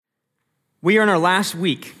We are in our last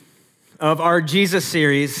week of our Jesus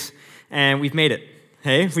series, and we've made it.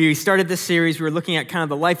 Hey, we started this series. We were looking at kind of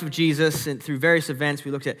the life of Jesus and through various events. We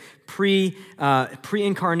looked at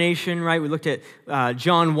pre-incarnation, right? We looked at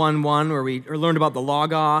John 1:1, where we learned about the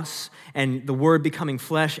Logos and the Word becoming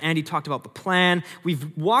flesh. Andy talked about the plan.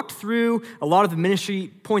 We've walked through a lot of the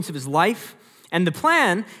ministry points of his life, and the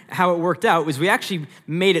plan, how it worked out, was we actually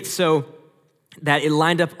made it so that it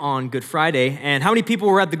lined up on Good Friday. And how many people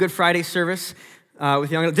were at the Good Friday service with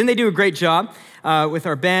young adults? Didn't they do a great job with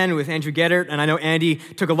our band, with Andrew Geddert? And I know Andy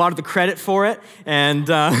took a lot of the credit for it. And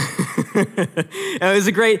it was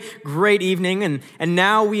a great evening. And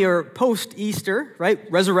now we are post-Easter, right?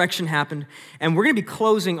 Resurrection happened. And we're going to be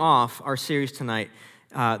closing off our series tonight,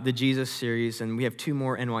 the Jesus series. And we have two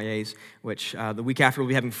more NYAs, which the week after we'll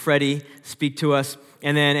be having Freddie speak to us.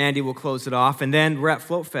 And then Andy will close it off. And then we're at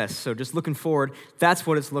Float Fest. So just looking forward, that's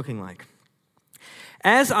what it's looking like.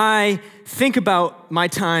 As I think about my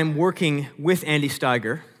time working with Andy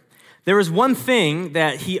Steiger, there is one thing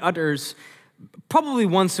that he utters probably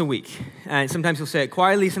once a week. And sometimes he'll say it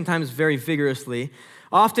quietly, sometimes very vigorously.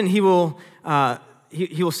 Often he will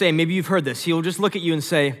say, maybe you've heard this, he'll just look at you and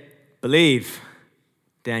say, "Believe,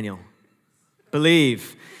 Daniel,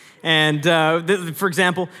 believe." And for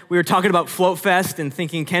example, we were talking about Float Fest and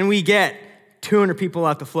thinking, can we get 200 people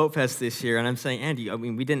out to Float Fest this year? And I'm saying, Andy,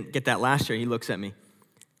 we didn't get that last year. He looks at me.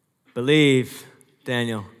 "Believe,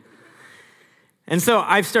 Daniel." And so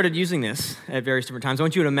I've started using this at various different times. I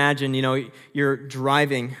want you to imagine, you're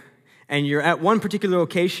driving and you're at one particular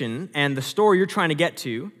location and the store you're trying to get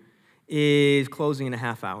to is closing in a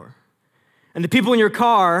half hour. And the people in your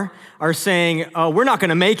car are saying, "Oh, we're not going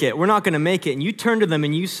to make it. We're not going to make it." And you turn to them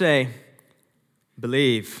and you say,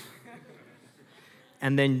 "Believe."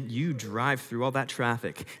 And then you drive through all that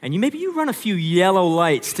traffic. And maybe you run a few yellow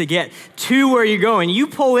lights to get to where you're going. You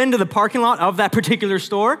pull into the parking lot of that particular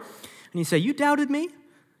store, and you say, "You doubted me?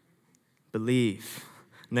 Believe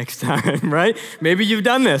next time," right? Maybe you've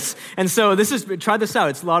done this. And so try this out.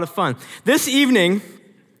 It's a lot of fun. This evening,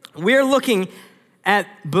 we're looking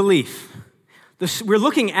at belief. We're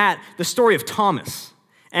looking at the story of Thomas.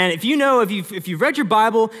 And if you've read your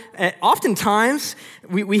Bible, oftentimes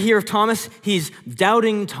we hear of Thomas, he's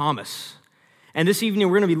doubting Thomas. And this evening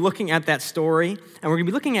we're going to be looking at that story, and we're going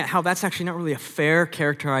to be looking at how that's actually not really a fair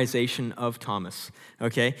characterization of Thomas,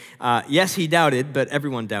 okay? Yes, he doubted, but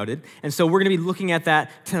everyone doubted. And so we're going to be looking at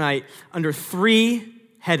that tonight under three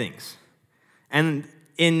headings. And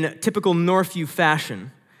in typical Northview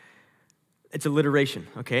fashion, it's alliteration,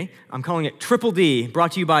 okay? I'm calling it Triple D,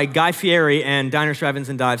 brought to you by Guy Fieri and Diners, Drive-Ins,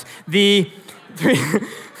 and Dives. What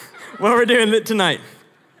we're doing tonight,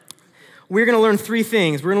 we're going to learn three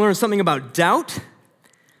things. We're going to learn something about doubt,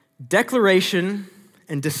 declaration,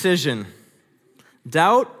 and decision.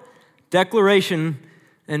 Doubt, declaration,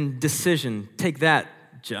 and decision. Take that,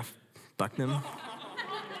 Jeff Bucknam.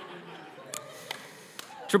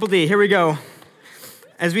 Triple D, here we go.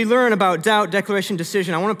 As we learn about doubt, declaration,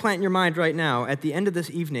 decision, I want to plant in your mind right now, at the end of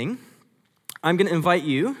this evening, I'm going to invite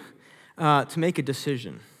you to make a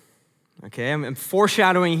decision. Okay, I'm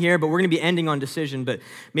foreshadowing here, but we're going to be ending on decision. But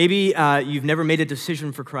maybe you've never made a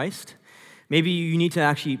decision for Christ. Maybe you need to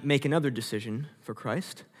actually make another decision for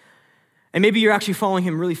Christ. And maybe you're actually following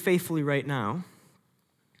him really faithfully right now.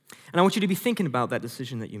 And I want you to be thinking about that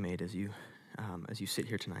decision that you made as you sit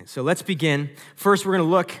here tonight. So let's begin. First, we're going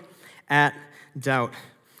to look at doubt.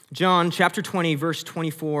 John chapter 20, verse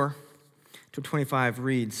 24 to 25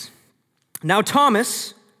 reads, "Now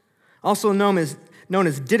Thomas, also known as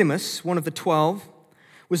Didymus, one of the 12,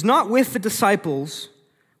 was not with the disciples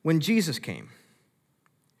when Jesus came.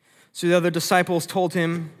 So the other disciples told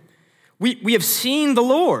him, we have seen the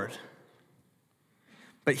Lord.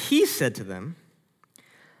 But he said to them,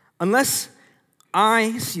 unless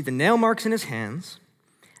I see the nail marks in his hands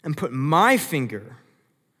and put my finger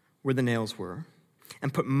where the nails were,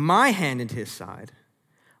 and put my hand into his side,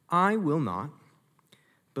 I will not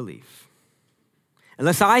believe.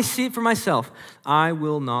 Unless I see it for myself, I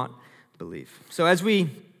will not believe." So as we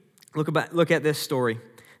look at this story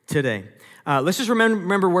today, let's just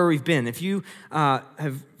remember where we've been. If you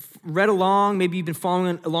have read along, maybe you've been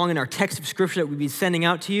following along in our text of Scripture that we've been sending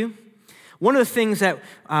out to you, one of the things that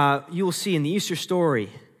you will see in the Easter story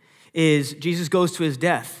is Jesus goes to his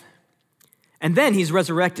death. And then he's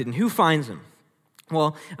resurrected, and who finds him?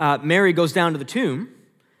 Well, Mary goes down to the tomb,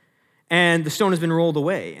 and the stone has been rolled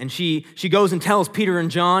away. And she goes and tells Peter and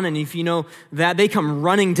John, and if you know that, they come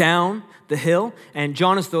running down the hill, and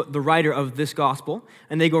John is the writer of this gospel,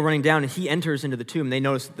 and they go running down, and he enters into the tomb. They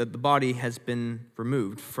notice that the body has been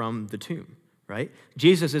removed from the tomb, right?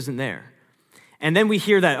 Jesus isn't there. And then we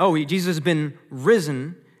hear that, oh, Jesus has been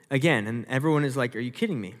risen again. And everyone is like, are you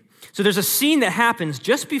kidding me? So there's a scene that happens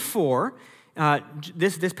just before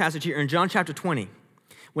this passage here in John chapter 20.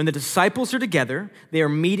 When the disciples are together, they are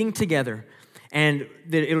meeting together. And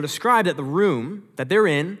it'll describe that the room that they're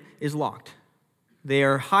in is locked. They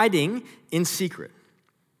are hiding in secret.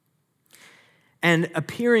 And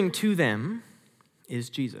appearing to them is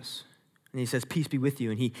Jesus. And he says, peace be with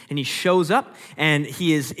you. And he shows up, and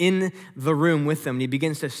he is in the room with them. And he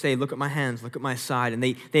begins to say, look at my hands, look at my side. And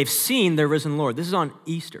they've seen their risen Lord. This is on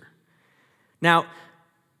Easter. Now,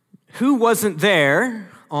 who wasn't there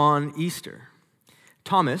on Easter?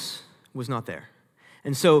 Thomas was not there.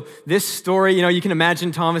 And so this story, you can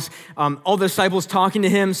imagine Thomas, all the disciples talking to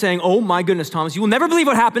him saying, oh my goodness, Thomas, you will never believe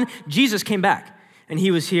what happened. Jesus came back, and he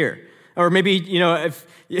was here. Or maybe,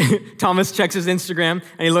 if Thomas checks his Instagram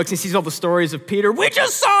and he looks and he sees all the stories of Peter, we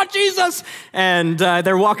just saw Jesus. And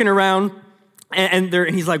they're walking around and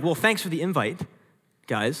he's like, well, thanks for the invite,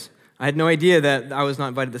 guys. I had no idea that I was not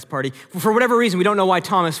invited to this party. For whatever reason, we don't know why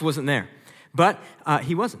Thomas wasn't there. But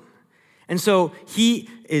he wasn't. And so he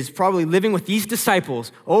is probably living with these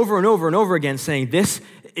disciples over and over and over again saying, this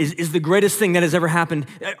is the greatest thing that has ever happened.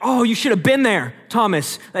 Oh, you should have been there,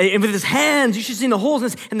 Thomas. And with his hands, you should have seen the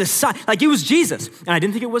holes in the side. Like it was Jesus. And I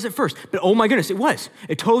didn't think it was at first. But oh my goodness, it was.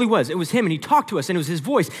 It totally was. It was him. And he talked to us. And it was his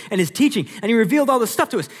voice and his teaching. And he revealed all this stuff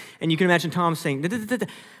to us. And you can imagine Tom saying,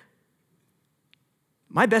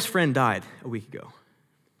 my best friend died a week ago.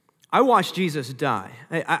 I watched Jesus die.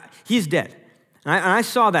 He's dead. And I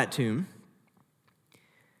saw that tomb.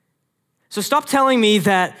 So stop telling me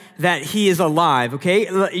that he is alive,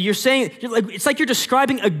 okay? You're saying, it's like you're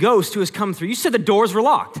describing a ghost who has come through. You said the doors were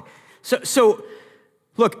locked. So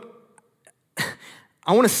look,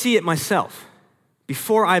 I want to see it myself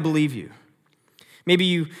before I believe you.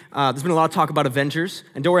 Maybe there's been a lot of talk about Avengers,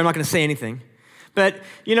 and don't worry, I'm not going to say anything. But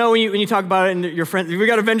when you talk about it, and your friends, we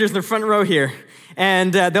got Avengers in the front row here,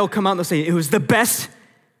 and they'll come out and they'll say, it was the best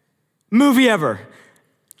movie ever.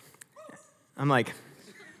 I'm like,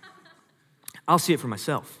 I'll see it for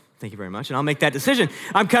myself. Thank you very much. And I'll make that decision.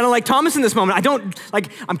 I'm kind of like Thomas in this moment.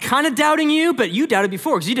 I'm kind of doubting you, but you doubted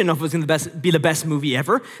before because you didn't know if it was going to be the best movie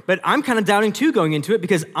ever. But I'm kind of doubting too going into it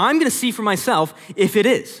because I'm going to see for myself if it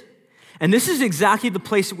is. And this is exactly the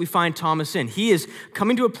place that we find Thomas in. He is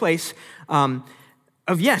coming to a place of,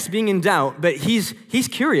 yes, being in doubt, but he's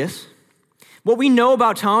curious. What we know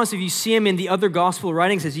about Thomas, if you see him in the other gospel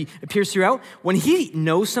writings as he appears throughout, when he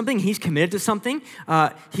knows something, he's committed to something,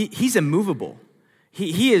 he's immovable.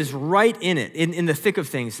 He is right in it, in the thick of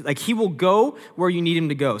things. Like he will go where you need him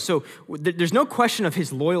to go. So there's no question of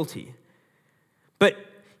his loyalty. But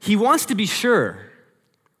he wants to be sure.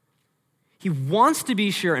 He wants to be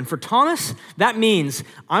sure. And for Thomas, that means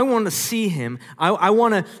I want to see him. I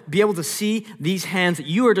want to be able to see these hands that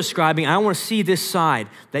you are describing. I want to see this side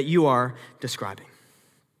that you are describing.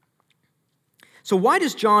 So why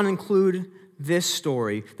does John include this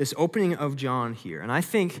story, this opening of John here? And I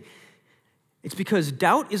think it's because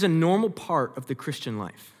doubt is a normal part of the Christian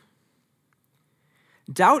life.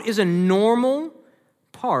 Doubt is a normal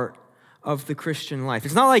part of the Christian life.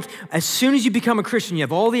 It's not like as soon as you become a Christian, you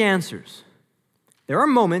have all the answers. There are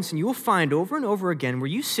moments, and you will find over and over again, where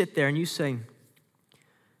you sit there and you say,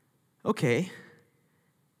 okay,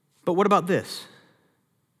 but what about this?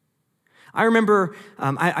 I remember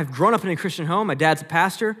I've grown up in a Christian home. My dad's a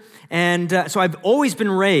pastor, and so I've always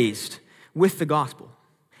been raised with the gospel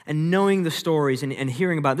and knowing the stories and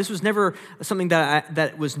hearing about it. This was never something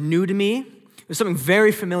that was new to me. It was something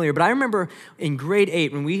very familiar. But I remember in grade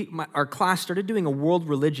 8, when our class started doing a world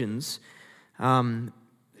religions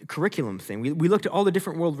curriculum thing. We looked at all the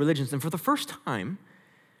different world religions, and for the first time,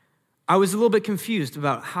 I was a little bit confused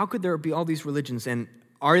about how could there be all these religions, and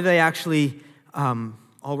are they actually all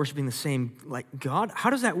worshiping the same like God? How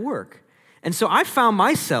does that work? And so I found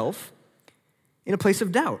myself in a place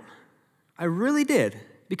of doubt. I really did,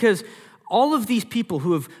 because all of these people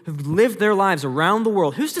who have lived their lives around the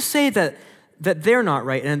world, who's to say that they're not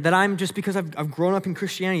right, and that I'm just because I've grown up in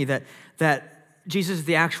Christianity that Jesus is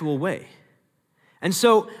the actual way? And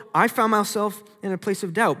so I found myself in a place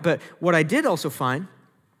of doubt. But what I did also find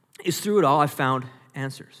is through it all, I found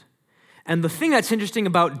answers. And the thing that's interesting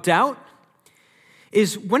about doubt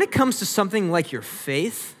is when it comes to something like your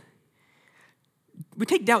faith, we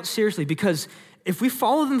take doubt seriously because if we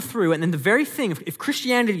follow them through, and then the very thing, if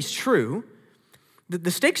Christianity is true,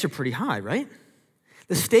 the stakes are pretty high, right?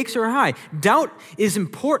 The stakes are high. Doubt is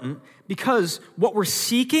important because what we're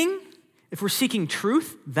seeking, if we're seeking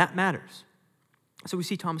truth, that matters. So we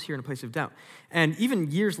see Thomas here in a place of doubt. And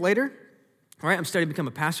even years later, All right, I'm studying to become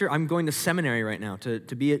a pastor. I'm going to seminary right now to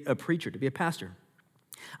be a preacher, to be a pastor.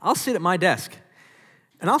 I'll sit at my desk,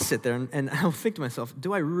 and I'll sit there, and I'll think to myself,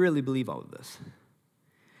 do I really believe all of this?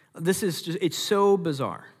 This is just, it's so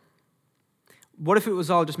bizarre. What if it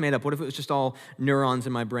was all just made up? What if it was just all neurons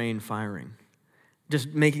in my brain firing? Just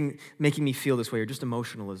making me feel this way, or just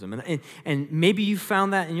emotionalism. And maybe you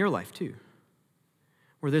found that in your life too,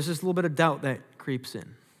 where there's this little bit of doubt that creeps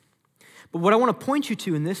in. But what I want to point you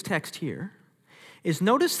to in this text here is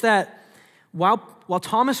notice that while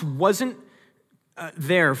Thomas wasn't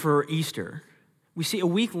there for Easter, we see a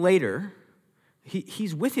week later,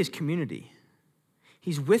 he's with his community.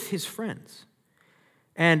 He's with his friends.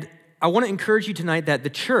 And I want to encourage you tonight that the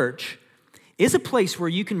church is a place where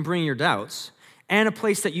you can bring your doubts, and a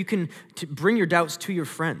place that you can bring your doubts to your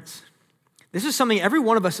friends. This is something every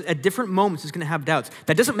one of us at different moments is going to have doubts.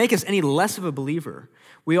 That doesn't make us any less of a believer.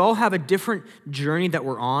 We all have a different journey that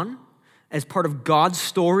we're on as part of God's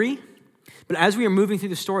story. But as we are moving through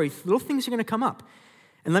the story, little things are going to come up.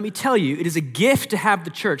 And let me tell you, it is a gift to have the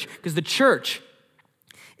church, because the church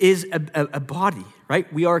is a body,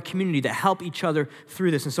 right? We are a community that help each other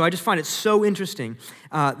through this. And so I just find it so interesting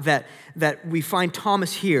that we find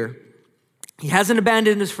Thomas here. He hasn't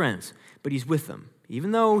abandoned his friends, but he's with them.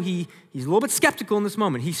 Even though he's a little bit skeptical in this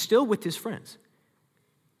moment, he's still with his friends.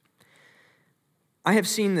 I have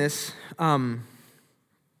seen this in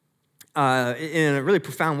a really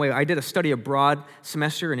profound way. I did a study abroad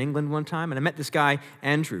semester in England one time, and I met this guy,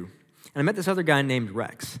 Andrew, and I met this other guy named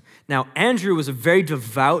Rex. Now, Andrew was a very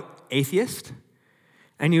devout atheist,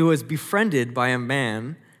 and he was befriended by a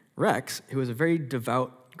man, Rex, who was a very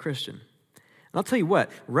devout Christian. And I'll tell you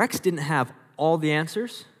what, Rex didn't have all the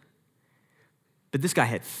answers, but this guy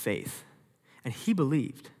had faith, and he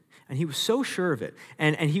believed, and he was so sure of it,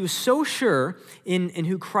 and he was so sure in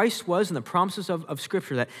who Christ was and the promises of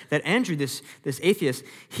Scripture that Andrew, this atheist,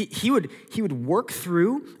 he would work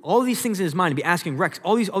through all of these things in his mind and be asking Rex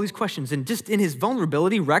all these questions, and just in his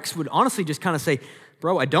vulnerability, Rex would honestly just kind of say,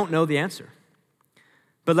 "Bro, I don't know the answer,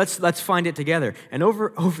 but let's find it together." And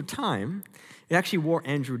over time, it actually wore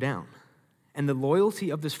Andrew down. And the loyalty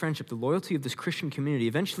of this friendship, the loyalty of this Christian community,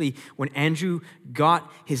 eventually when Andrew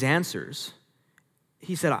got his answers,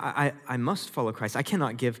 he said, I must follow Christ. I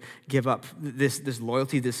cannot give up this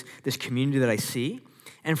loyalty, this community that I see.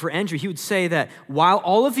 And for Andrew, he would say that while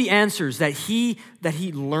all of the answers that he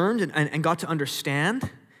learned and got to understand,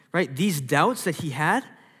 right, these doubts that he had,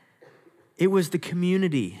 it was the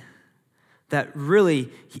community that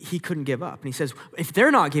really he couldn't give up. And he says, if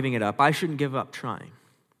they're not giving it up, I shouldn't give up trying.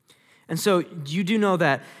 And so you do know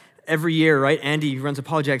that every year, right, Andy runs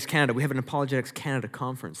Apologetics Canada. We have an Apologetics Canada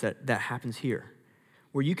conference that happens here,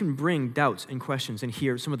 where you can bring doubts and questions and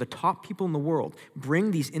hear some of the top people in the world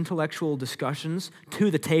bring these intellectual discussions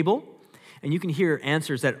to the table, and you can hear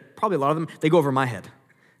answers that probably a lot of them, they go over my head,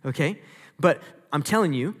 okay? But I'm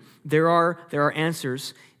telling you, there are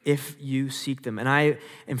answers if you seek them. And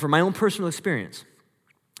from my own personal experience,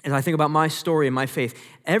 as I think about my story and my faith,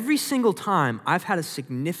 every single time I've had a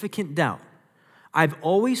significant doubt, I've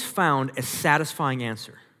always found a satisfying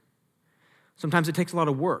answer. Sometimes it takes a lot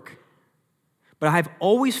of work, but I've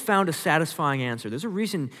always found a satisfying answer. There's a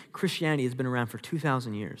reason Christianity has been around for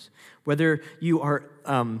 2,000 years. Whether you are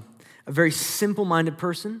a very simple-minded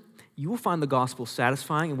person, you will find the gospel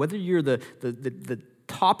satisfying, and whether you're the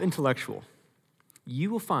top intellectual, you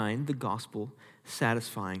will find the gospel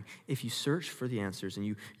satisfying if you search for the answers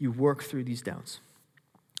and you work through these doubts.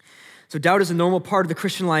 So doubt is a normal part of the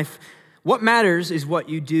Christian life. What matters is what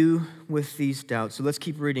you do with these doubts. So let's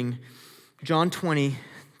keep reading John 20,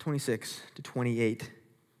 26 to 28.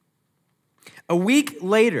 A week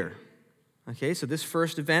later, okay, so this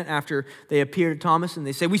first event after they appear to Thomas and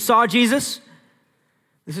they say, "We saw Jesus."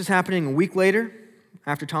 This is happening a week later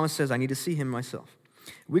after Thomas says, "I need to see him myself."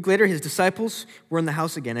 A week later, his disciples were in the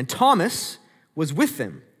house again, and Thomas was with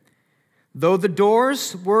them. Though the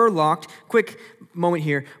doors were locked, quick moment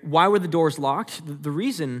here, why were the doors locked? The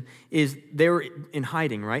reason is they were in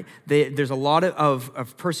hiding, right? There's a lot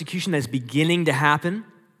of persecution that's beginning to happen,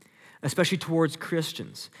 especially towards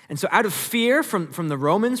Christians. And so out of fear from the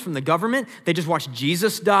Romans, from the government, they just watched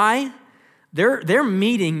Jesus die. They're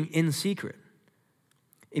meeting in secret,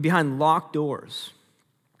 behind locked doors.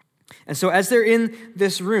 And so as they're in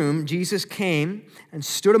this room, Jesus came and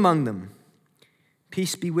stood among them.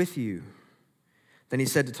 "Peace be with you." Then he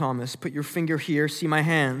said to Thomas, "Put your finger here, see my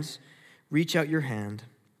hands. Reach out your hand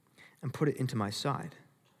and put it into my side.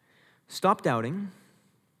 Stop doubting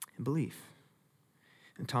and believe."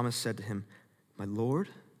 And Thomas said to him, "My Lord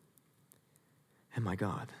and my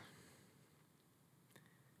God."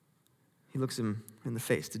 He looks him in the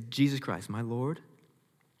face, to Jesus Christ, my Lord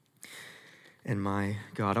and my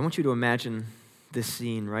God. I want you to imagine this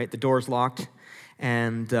scene, right? The door's locked,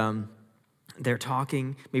 and they're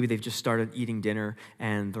talking. Maybe they've just started eating dinner,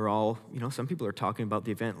 and they're all, some people are talking about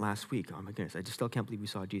the event last week. Oh my goodness, I just still can't believe we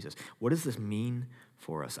saw Jesus. What does this mean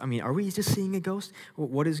for us? I mean, are we just seeing a ghost?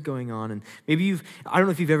 What is going on? And maybe I don't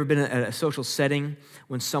know if you've ever been at a social setting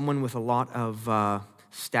when someone with a lot of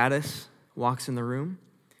status walks in the room,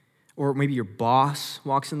 or maybe your boss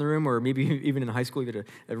walks in the room, or maybe even in high school you had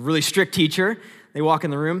a really strict teacher. They walk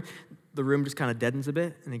in the room just kind of deadens a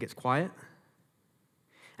bit, and it gets quiet.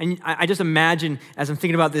 And I just imagine, as I'm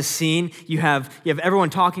thinking about this scene, you have everyone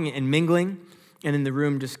talking and mingling, and then the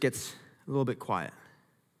room just gets a little bit quiet.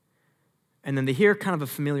 And then they hear kind of a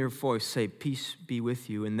familiar voice say, "Peace be with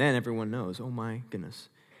you," and then everyone knows, oh my goodness,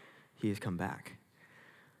 he has come back.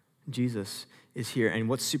 Jesus is here, and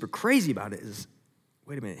what's super crazy about it is,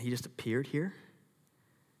 wait a minute, he just appeared here?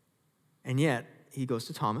 And yet, he goes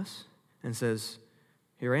to Thomas and says,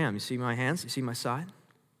 "Here I am. You see my hands? You see my side?"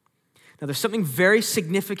 Now, there's something very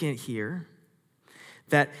significant here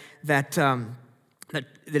that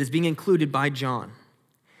is being included by John.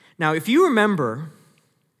 Now, if you remember,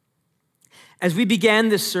 as we began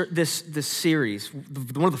this series,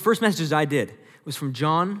 one of the first messages I did was from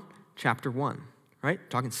John chapter 1, right?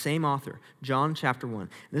 Talking same author, John chapter 1.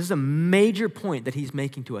 This is a major point that he's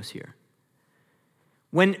making to us here.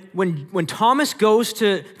 When Thomas goes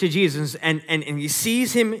to Jesus and he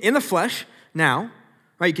sees him in the flesh now,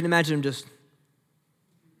 right, you can imagine him just,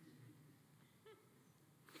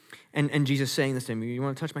 and Jesus saying this to him, "You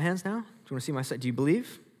want to touch my hands now? Do you want to see my side? Do you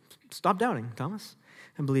believe? Stop doubting, Thomas,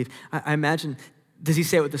 and believe." I imagine, does he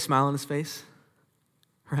say it with a smile on his face?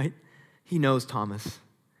 Right? He knows Thomas.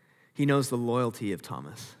 He knows the loyalty of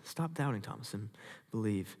Thomas. Stop doubting, Thomas, and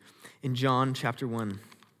believe. In John chapter 1,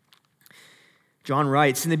 John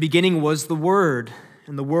writes, "In the beginning was the Word,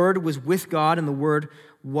 and the Word was with God, and the Word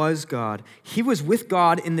was God. He was with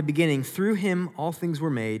God in the beginning. Through him all things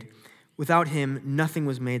were made. Without him nothing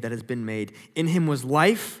was made that has been made. In him was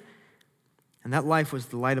life, and that life was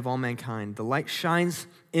the light of all mankind. The light shines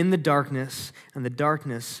in the darkness, and the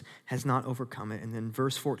darkness has not overcome it." And then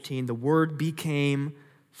verse 14, "The Word became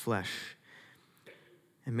flesh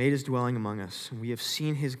and made his dwelling among us. And we have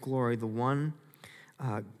seen his glory,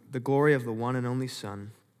 the glory of the one and only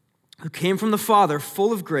Son, who came from the Father,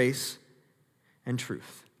 full of grace and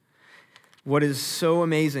truth." What is so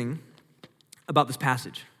amazing about this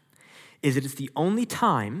passage is that it's the only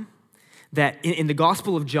time that in the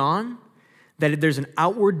Gospel of John that there's an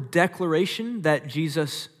outward declaration that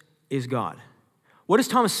Jesus is God. What is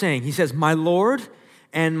Thomas saying? He says, "My Lord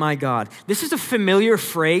and my God." This is a familiar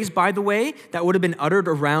phrase, by the way, that would have been uttered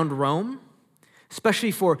around Rome,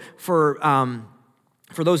 especially for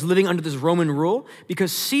those living under this Roman rule,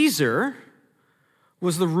 because Caesar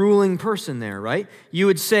was the ruling person there, right? You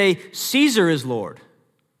would say, "Caesar is Lord.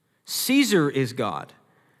 Caesar is God."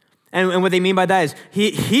 And what they mean by that is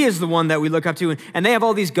he is the one that we look up to. And they have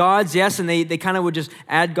all these gods, yes, and they kind of would just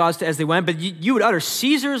add gods to as they went. But you would utter,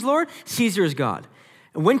 "Caesar is Lord, Caesar is God."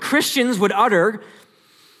 And when Christians would utter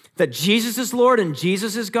that Jesus is Lord and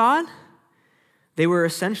Jesus is God, they were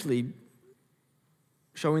essentially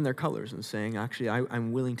showing their colors and saying, actually,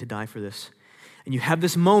 I'm willing to die for this. And you have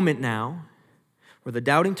this moment now where the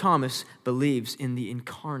doubting Thomas believes in the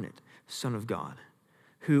incarnate Son of God,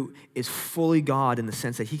 who is fully God in the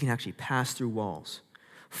sense that he can actually pass through walls.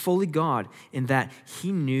 Fully God in that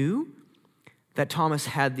he knew that Thomas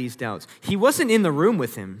had these doubts. He wasn't in the room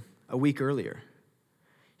with him a week earlier.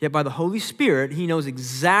 Yet by the Holy Spirit, he knows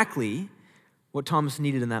exactly what Thomas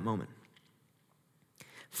needed in that moment.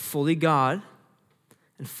 Fully God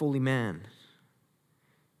and fully man.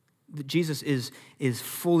 Jesus is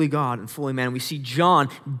fully God and fully man. We see John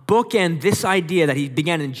bookend this idea that he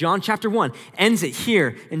began in John chapter 1, ends it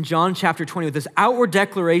here in John chapter 20 with this outward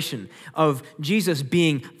declaration of Jesus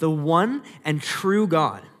being the one and true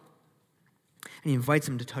God. And he invites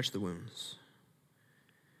him to touch the wounds.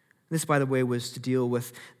 This, by the way, was to deal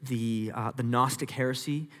with the Gnostic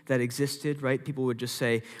heresy that existed, right? People would just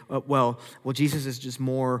say, well, Jesus is just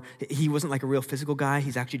more, he wasn't like a real physical guy.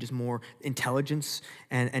 He's actually just more intelligence,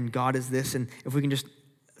 and God is this. And if we can just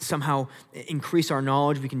somehow increase our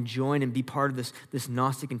knowledge, we can join and be part of this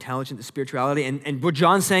Gnostic intelligence, this spirituality. And what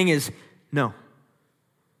John's saying is, no.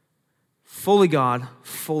 Fully God,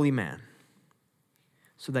 fully man.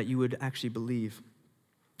 So that you would actually believe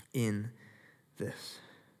in this.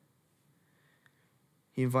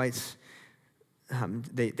 He invites,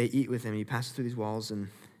 they eat with him, he passes through these walls. And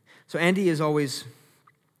so Andy is always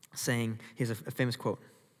saying, he has a famous quote,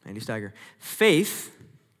 Andy Steiger, faith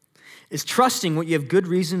is trusting what you have good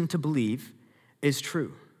reason to believe is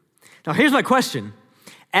true. Now, here's my question.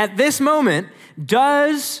 At this moment,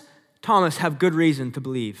 does Thomas have good reason to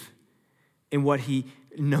believe in what he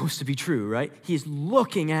knows to be true, right? He's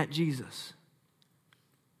looking at Jesus,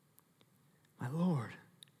 my Lord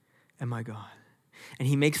and my God. And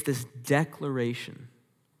he makes this declaration.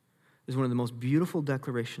 It's one of the most beautiful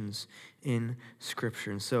declarations in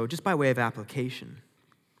Scripture. And so, just by way of application,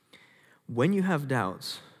 when you have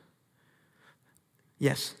doubts,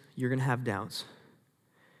 yes, you're going to have doubts,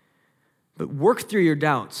 but work through your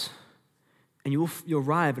doubts, and you'll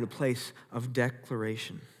arrive at a place of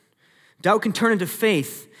declaration. Doubt can turn into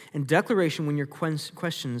faith and declaration when your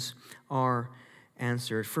questions are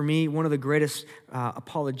answered. For me, one of the greatest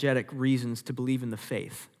apologetic reasons to believe in the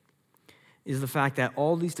faith is the fact that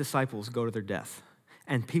all these disciples go to their death.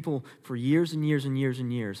 And people for years and years and years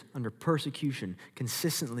and years under persecution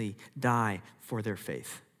consistently die for their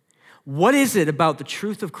faith. What is it about the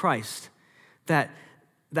truth of Christ that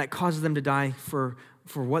causes them to die for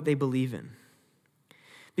what they believe in?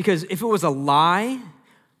 Because if it was a lie,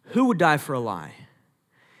 who would die for a lie?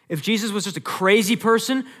 If Jesus was just a crazy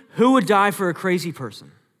person, who would die for a crazy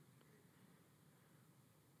person?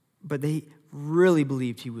 But they really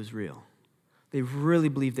believed he was real. They really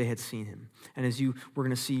believed they had seen him. And as we're going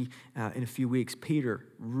to see in a few weeks, Peter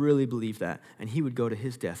really believed that. And he would go to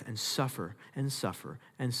his death and suffer and suffer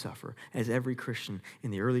and suffer, as every Christian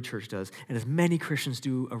in the early church does, and as many Christians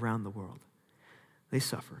do around the world. They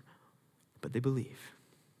suffer, but they believe.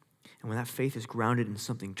 And when that faith is grounded in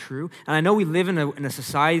something true, and I know we live in a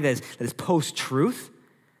society that is post-truth,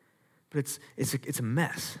 but it's a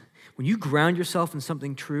mess. When you ground yourself in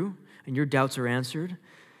something true and your doubts are answered,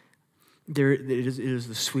 it is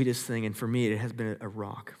the sweetest thing, and for me, it has been a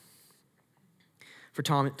rock. For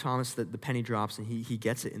Thomas, the penny drops, and he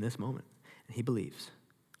gets it in this moment, and he believes.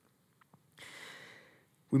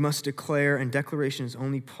 We must declare, and declaration is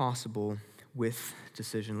only possible with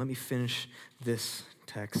decision. Let me finish this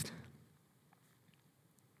text.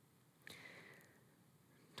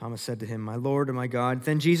 Thomas said to him, "My Lord and my God."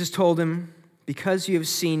 Then Jesus told him, "Because you have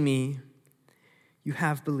seen me, you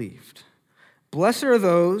have believed. Blessed are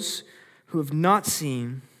those who have not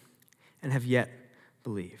seen and have yet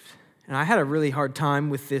believed." And I had a really hard time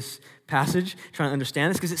with this passage, trying to understand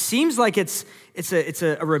this, because it seems like it's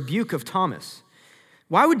a rebuke of Thomas.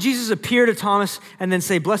 Why would Jesus appear to Thomas and then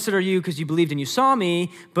say, "Blessed are you because you believed and you saw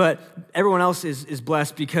me," but everyone else is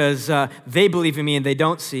blessed because they believe in me and they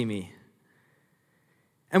don't see me?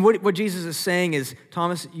 And what Jesus is saying is,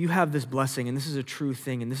 Thomas, you have this blessing, and this is a true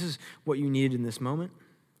thing, and this is what you needed in this moment.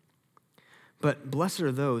 But blessed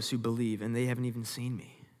are those who believe, and they haven't even seen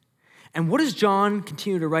me. And what does John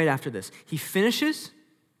continue to write after this? He finishes,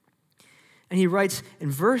 and he writes in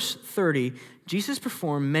verse 30, Jesus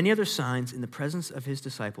performed many other signs in the presence of his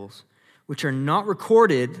disciples, which are not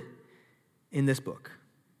recorded in this book.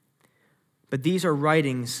 But these are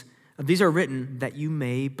written that you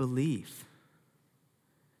may believe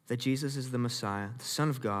that Jesus is the Messiah, the Son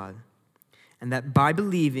of God, and that by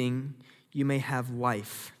believing you may have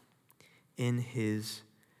life in his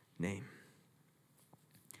name.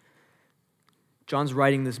 John's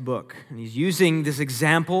writing this book, and he's using this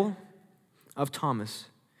example of Thomas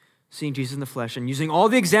seeing Jesus in the flesh, and using all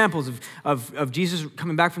the examples of Jesus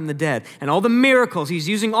coming back from the dead, and all the miracles. He's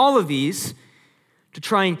using all of these to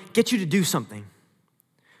try and get you to do something.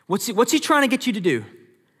 What's he trying to get you to do?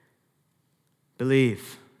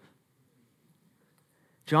 Believe.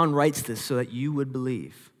 John writes this so that you would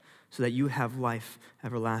believe, so that you would have life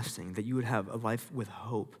everlasting, that you would have a life with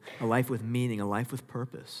hope, a life with meaning, a life with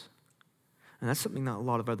purpose. And that's something that a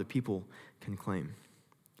lot of other people can claim.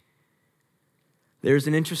 There's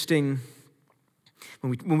an interesting,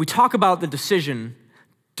 when we talk about the decision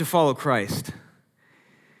to follow Christ,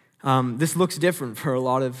 this looks different for a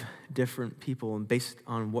lot of different people, and based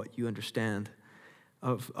on what you understand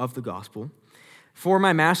of the gospel. For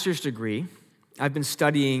my master's degree, I've been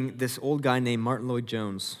studying this old guy named Martin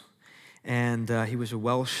Lloyd-Jones, and he was a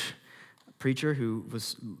Welsh preacher who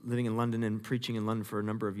was living in London and preaching in London for a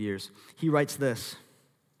number of years. He writes this: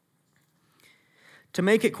 "To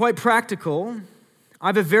make it quite practical, I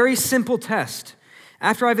have a very simple test.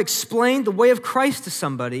 After I've explained the way of Christ to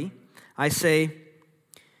somebody, I say,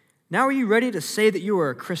 'Now are you ready to say that you are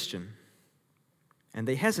a Christian?' And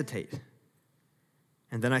they hesitate.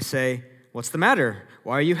 And then I say, 'What's the matter?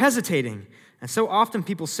 Why are you hesitating?' And so often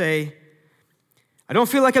people say, 'I don't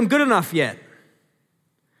feel like I'm good enough yet.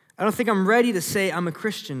 I don't think I'm ready to say I'm a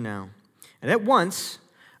Christian now.' And at once,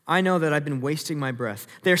 I know that I've been wasting my breath.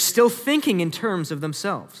 They're still thinking in terms of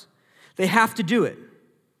themselves. They have to do it.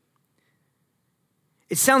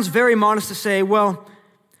 It sounds very modest to say, well,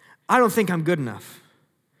 I don't think I'm good enough.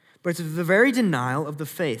 But it's the very denial of the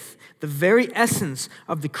faith. The very essence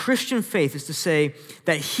of the Christian faith is to say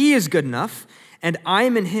that he is good enough and I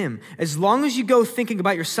am in him. As long as you go thinking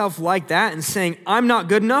about yourself like that and saying, I'm not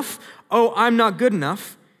good enough, I'm not good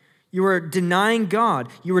enough, you are denying God.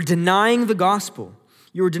 You are denying the gospel.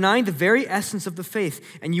 You are denying the very essence of the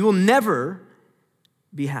faith, and you will never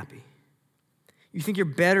be happy. You think you're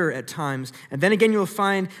better at times, and then again you'll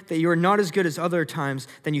find that you are not as good as other times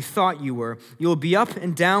than you thought you were. You will be up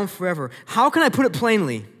and down forever. How can I put it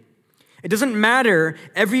plainly? It doesn't matter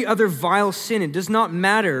every other vile sin. It does not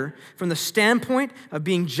matter from the standpoint of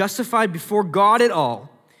being justified before God at all.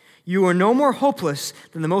 You are no more hopeless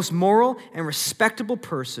than the most moral and respectable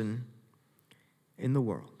person in the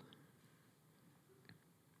world.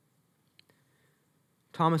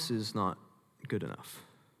 Thomas is not good enough.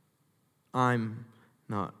 I'm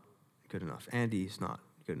not good enough. Andy's not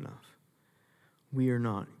good enough. We are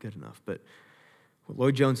not good enough. But what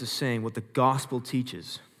Lloyd Jones is saying, what the gospel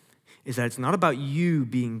teaches, is that it's not about you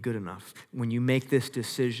being good enough when you make this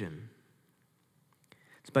decision.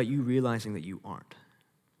 It's about you realizing that you aren't.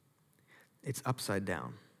 It's upside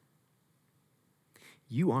down.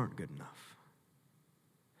 You aren't good enough.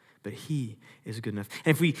 But he is good enough.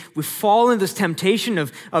 And if we fall into this temptation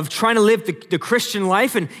of trying to live the Christian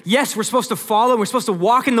life, and yes, we're supposed to follow, we're supposed to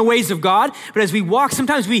walk in the ways of God, but as we walk,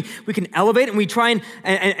 sometimes we can elevate and we try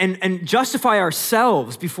and justify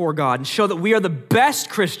ourselves before God and show that we are the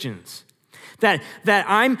best Christians, that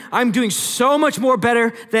I'm doing so much more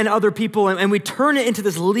better than other people, and we turn it into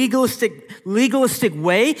this legalistic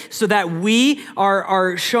way so that we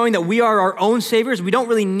are showing that we are our own saviors. We don't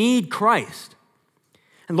really need Christ.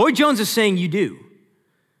 And Lloyd Jones is saying you do.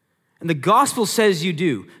 And the gospel says you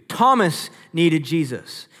do. Thomas needed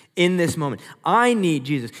Jesus in this moment. I need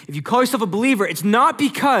Jesus. If you call yourself a believer, it's not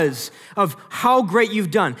because of how great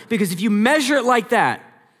you've done. Because if you measure it like that,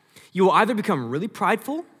 you will either become really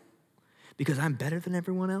prideful, because I'm better than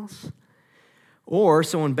everyone else, or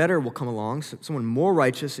someone better will come along, someone more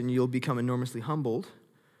righteous, and you'll become enormously humbled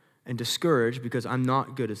and discouraged because I'm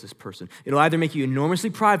not good as this person. It'll either make you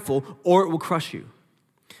enormously prideful or it will crush you.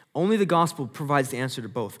 Only the gospel provides the answer to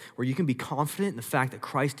both, where you can be confident in the fact that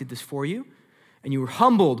Christ did this for you, and you were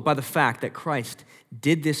humbled by the fact that Christ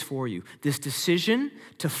did this for you. This decision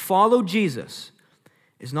to follow Jesus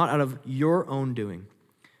is not out of your own doing,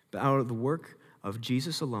 but out of the work of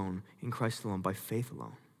Jesus alone, in Christ alone, by faith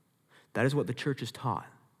alone. That is what the church has taught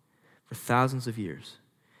for thousands of years,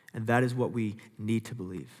 and that is what we need to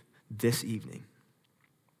believe this evening.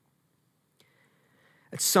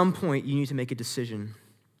 At some point, you need to make a decision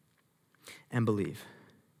and believe.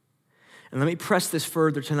 And let me press this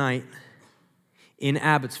further tonight in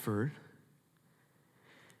Abbotsford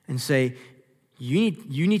and say,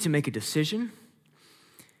 you need to make a decision,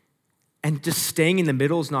 and just staying in the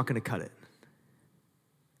middle is not going to cut it.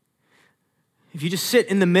 If you just sit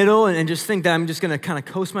in the middle and just think that I'm just going to kind of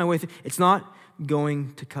coast my way through, it's not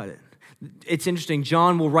going to cut it. It's interesting.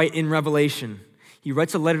 John will write in Revelation. He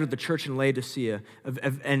writes a letter to the church in Laodicea,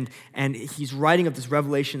 and he's writing of this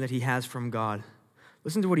revelation that he has from God.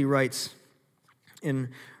 Listen to what he writes in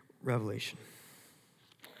Revelation.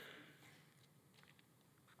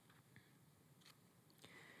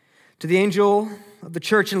 To the angel of the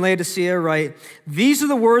church in Laodicea write, "These are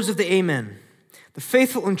the words of the Amen, the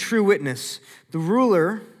faithful and true witness, the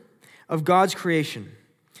ruler of God's creation.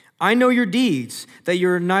 I know your deeds, that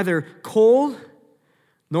you're neither cold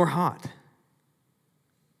nor hot.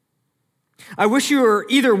 I wish you were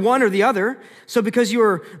either one or the other, so because you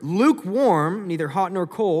are lukewarm, neither hot nor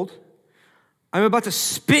cold, I'm about to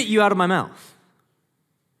spit you out of my mouth.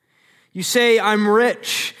 You say, I'm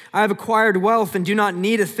rich, I have acquired wealth and do not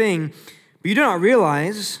need a thing, but you do not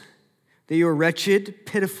realize that you are wretched,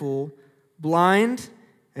 pitiful, blind,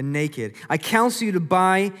 and naked. I counsel you to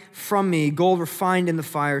buy from me gold refined in the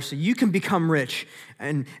fire so you can become rich,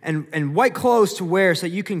 and white clothes to wear so that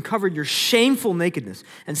you can cover your shameful nakedness,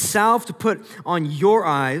 and salve to put on your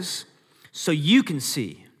eyes so you can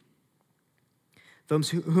see. Those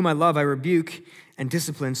whom I love I rebuke and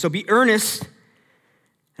discipline. So be earnest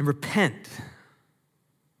and repent.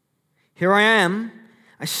 Here I am.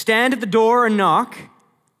 I stand at the door and knock.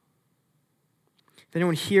 If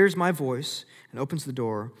anyone hears my voice and opens the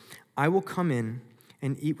door, I will come in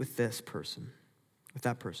and eat with that person,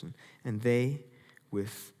 and they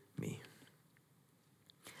with me."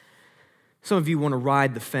 Some of you want to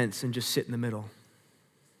ride the fence and just sit in the middle.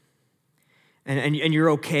 And you're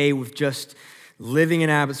okay with just living in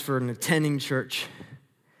Abbotsford and attending church,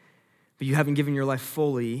 but you haven't given your life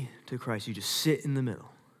fully to Christ. You just sit in the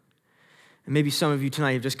middle. And maybe some of you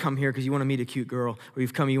tonight have just come here because you want to meet a cute girl, or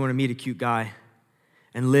you want to meet a cute guy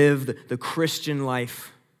and live the Christian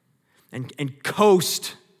life and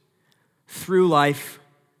coast through life.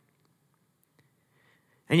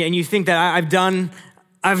 And you think that I've done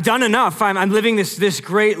enough. I'm living this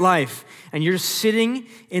great life. And you're sitting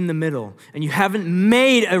in the middle and you haven't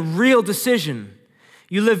made a real decision.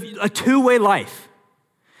 You live a two-way life.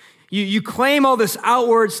 You claim all this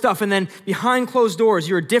outward stuff, and then behind closed doors,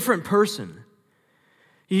 you're a different person.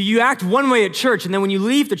 You act one way at church, and then when you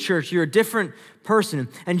leave the church, you're a different person.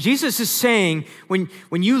 And Jesus is saying, when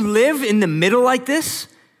you live in the middle like this,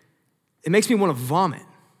 it makes me want to vomit.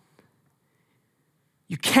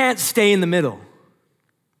 You can't stay in the middle.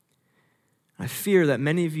 I fear that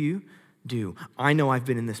many of you do. I know I've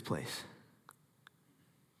been in this place.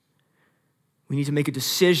 We need to make a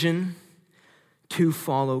decision to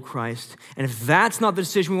follow Christ. And if that's not the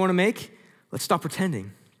decision we want to make, let's stop pretending.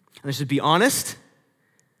 And let's just be honest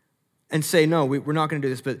and say, no, we're not going to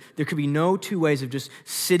do this. But there could be no two ways of just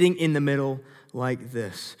sitting in the middle like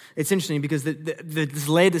this. It's interesting because this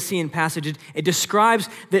Laodicean passage, it describes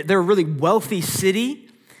that they're a really wealthy city.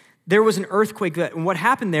 There was an earthquake, and what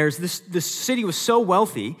happened there is this city was so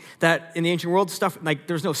wealthy that in the ancient world, stuff like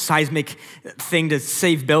there was no seismic thing to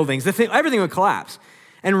save buildings. Everything would collapse.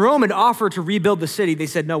 And Rome had offered to rebuild the city. They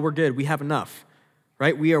said, no, we're good. We have enough,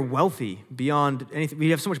 right? We are wealthy beyond anything.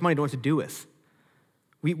 We have so much money to know what to do with.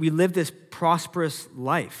 We live this prosperous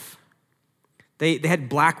life. They had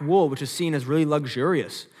black wool, which is seen as really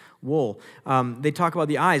luxurious wool. They talk about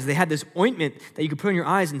the eyes. They had this ointment that you could put on your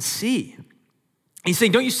eyes and see. He's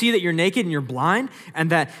saying, don't you see that you're naked and you're blind?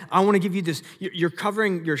 And that I want to give you this, you're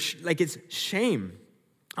covering your, like it's shame.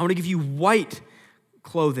 I want to give you white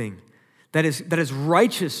clothing that is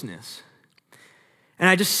righteousness. And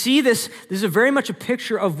I just see this is a very much a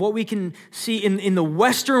picture of what we can see in the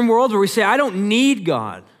Western world where we say, I don't need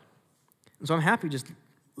God. And so I'm happy just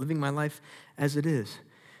living my life as it is.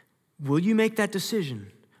 Will you make that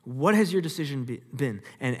decision? What has your decision been?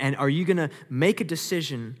 And are you going to make a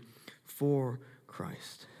decision for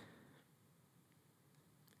Christ?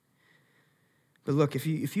 But look, if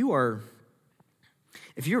you're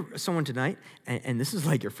someone tonight, and this is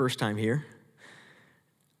like your first time here,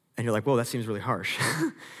 and you're like, whoa, that seems really harsh.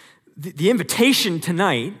 The invitation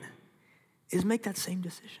tonight is make that same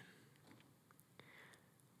decision.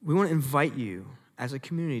 We want to invite you as a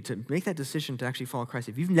community to make that decision to actually follow Christ.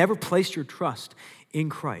 If you've never placed your trust in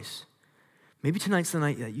Christ, maybe tonight's the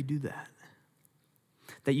night that you do that.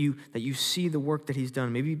 That you see the work that he's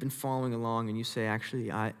done. Maybe you've been following along and you say,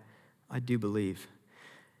 actually, I do believe.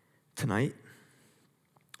 Tonight,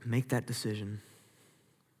 make that decision.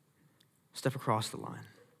 Step across the line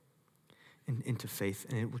into faith,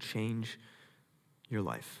 and it will change your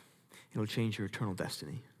life. It will change your eternal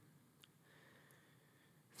destiny.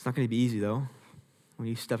 It's not going to be easy, though. When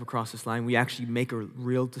you step across this line, we actually make a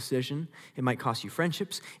real decision. It might cost you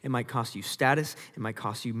friendships. It might cost you status. It might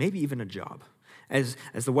cost you maybe even a job. As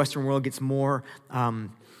the Western world gets more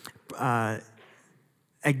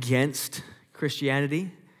against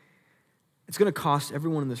Christianity, it's going to cost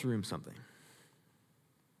everyone in this room something.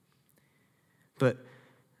 But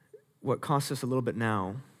what costs us a little bit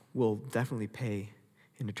now will definitely pay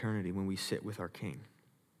in eternity when we sit with our King,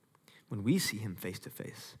 when we see him face to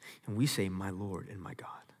face, and we say, my Lord and my God.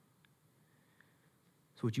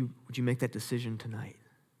 So would you make that decision tonight?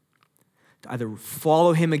 To either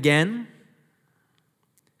follow him again,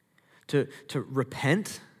 to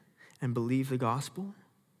repent and believe the gospel.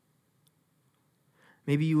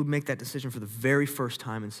 Maybe you would make that decision for the very first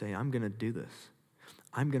time and say, I'm going to do this.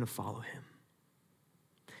 I'm going to follow him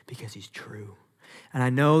because he's true. And I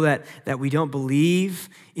know that we don't believe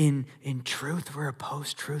in truth. We're a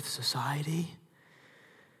post-truth society.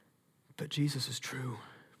 But Jesus is true.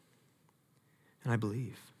 And I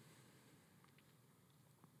believe.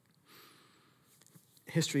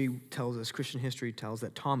 Christian history tells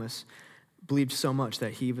that Thomas believed so much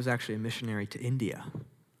that he was actually a missionary to India.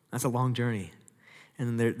 That's a long journey.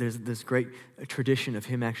 And there's this great tradition of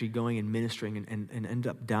him actually going and ministering and end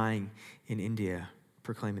up dying in India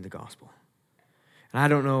proclaiming the gospel. And I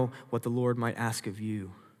don't know what the Lord might ask of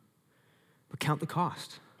you, but count the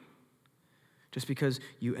cost. Just because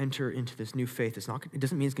you enter into this new faith, it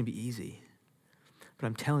doesn't mean it's going to be easy. But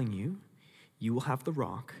I'm telling you, you will have the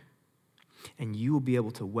rock, and you will be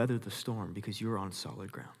able to weather the storm because you're on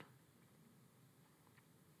solid ground.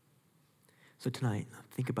 So tonight,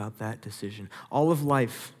 think about that decision. All of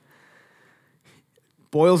life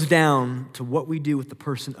boils down to what we do with the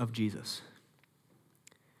person of Jesus.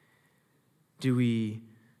 Do we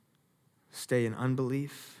stay in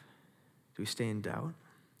unbelief? Do we stay in doubt?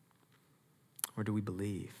 Or do we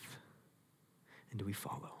believe? And do we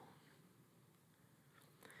follow?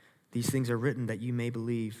 These things are written that you may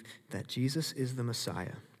believe that Jesus is the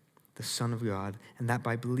Messiah, the Son of God, and that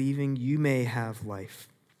by believing you may have life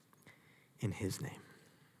in his name.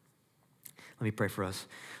 Let me pray for us.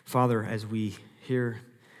 Father, as we hear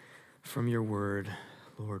from your word,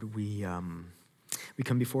 Lord, we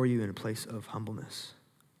come before you in a place of humbleness.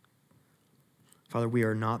 Father, we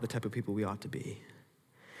are not the type of people we ought to be.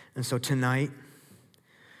 And so tonight,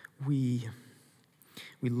 we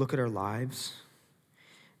look at our lives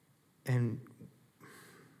and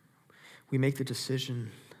we make the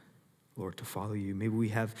decision, Lord, to follow you. Maybe we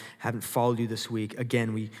haven't followed you this week.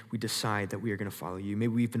 Again, we decide that we are going to follow you.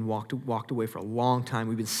 Maybe we've been walked away for a long time.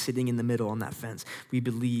 We've been sitting in the middle on that fence. We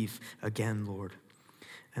believe again, Lord.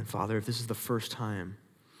 And Father, if this is the first time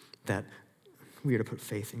that we are to put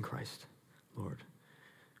faith in Christ, Lord,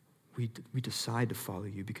 we decide to follow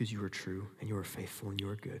you because you are true and you are faithful and you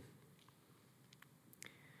are good.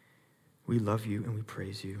 We love you and we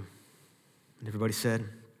praise you. And everybody said,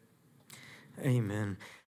 amen.